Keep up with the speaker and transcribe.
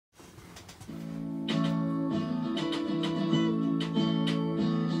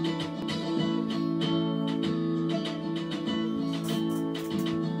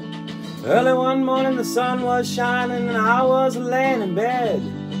Early one morning the sun was shining and I was laying in bed,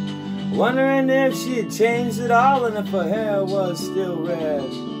 wondering if she had changed at all and if her hair was still red.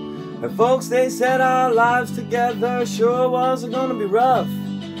 Her folks, they said our lives together sure was gonna be rough.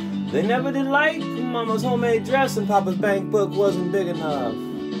 They never did like Mama's homemade dress and Papa's bank book wasn't big enough.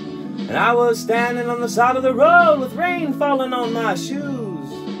 And I was standing on the side of the road with rain falling on my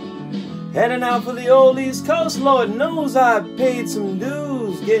shoes, heading out for the old East Coast. Lord knows I paid some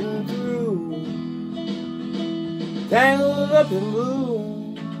dues getting through. Tangled up in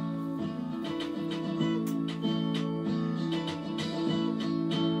blue.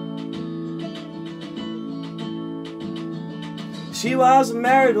 She was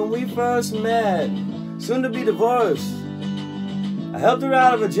married when we first met, soon to be divorced. I helped her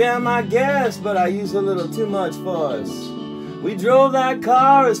out of a jam, I guess, but I used a little too much force. We drove that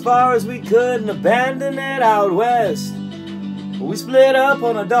car as far as we could and abandoned it out west. We split up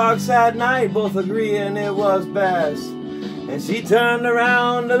on a dark, sad night, both agreeing it was best. And she turned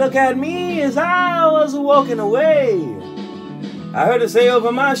around to look at me as I was walking away. I heard her say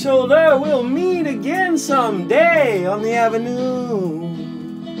over my shoulder, "We'll meet again someday on the avenue,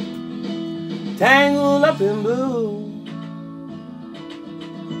 tangled up in blue."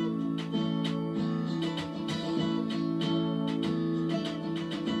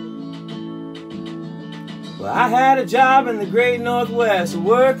 Well, I had a job in the great Northwest,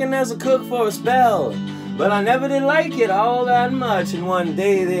 working as a cook for a spell. But I never did like it all that much, and one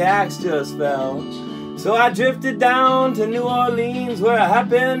day the axe just fell. So I drifted down to New Orleans, where I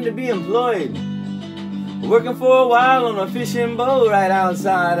happened to be employed, working for a while on a fishing boat right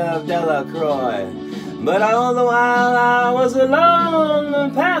outside of Delacroix. But all the while I was alone, the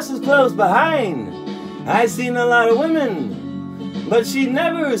past was close behind. I'd seen a lot of women, but she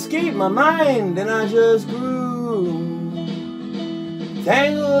never escaped my mind, and I just grew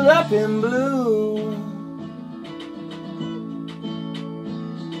tangled up in blue.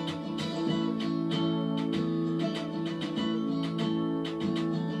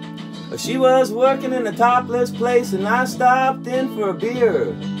 She was working in a topless place and I stopped in for a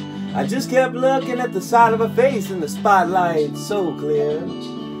beer. I just kept looking at the side of her face in the spotlight so clear.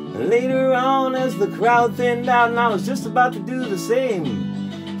 And later on, as the crowd thinned out and I was just about to do the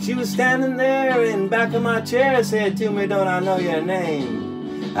same, she was standing there in back of my chair, said to me, "Don't I know your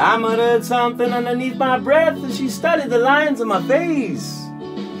name?" I muttered something underneath my breath and she studied the lines of my face.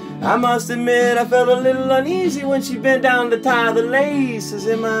 I must admit I felt a little uneasy when she bent down to tie the laces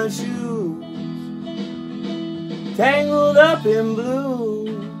in my shoes, tangled up in blue.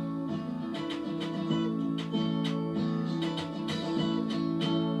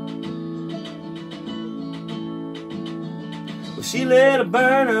 Well, she lit a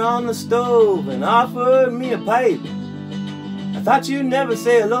burner on the stove and offered me a pipe. "I thought you'd never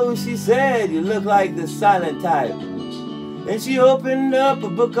say hello," she said, "you look like the silent type." Then she opened up a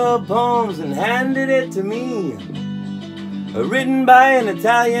book of poems and handed it to me, written by an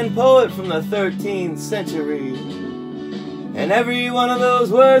Italian poet from the 13th century. And every one of those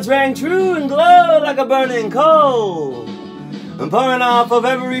words rang true and glowed like a burning coal, and pouring off of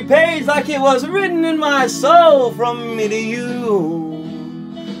every page like it was written in my soul, from me to you,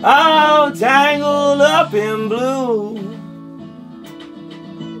 all tangled up in blue.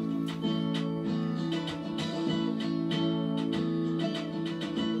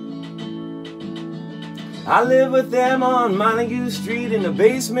 I lived with them on Montague Street in the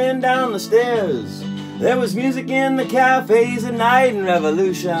basement down the stairs. There was music in the cafes at night and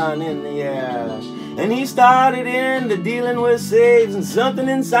revolution in the air. And he started into dealing with saves and something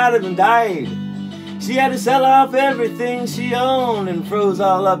inside of him died. She had to sell off everything she owned and froze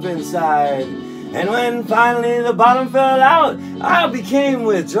all up inside. And when finally the bottom fell out, I became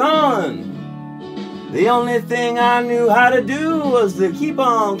withdrawn. The only thing I knew how to do was to keep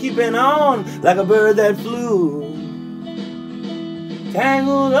on keeping on like a bird that flew,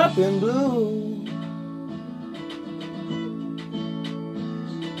 tangled up in blue.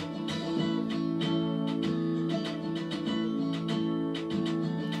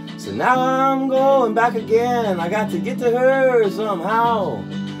 So now I'm going back again. I got to get to her somehow.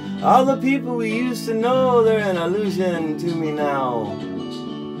 All the people we used to know, they're an illusion to me now.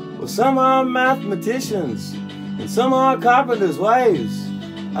 Well, some are mathematicians, and some are carpenters' wives.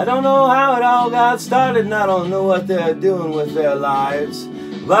 I don't know how it all got started, and I don't know what they're doing with their lives.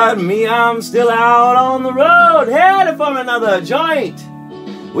 But me, I'm still out on the road, headed for another joint.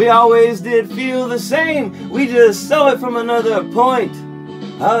 We always did feel the same, we just saw it from another point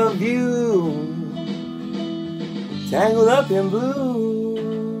of view, tangled up in blue.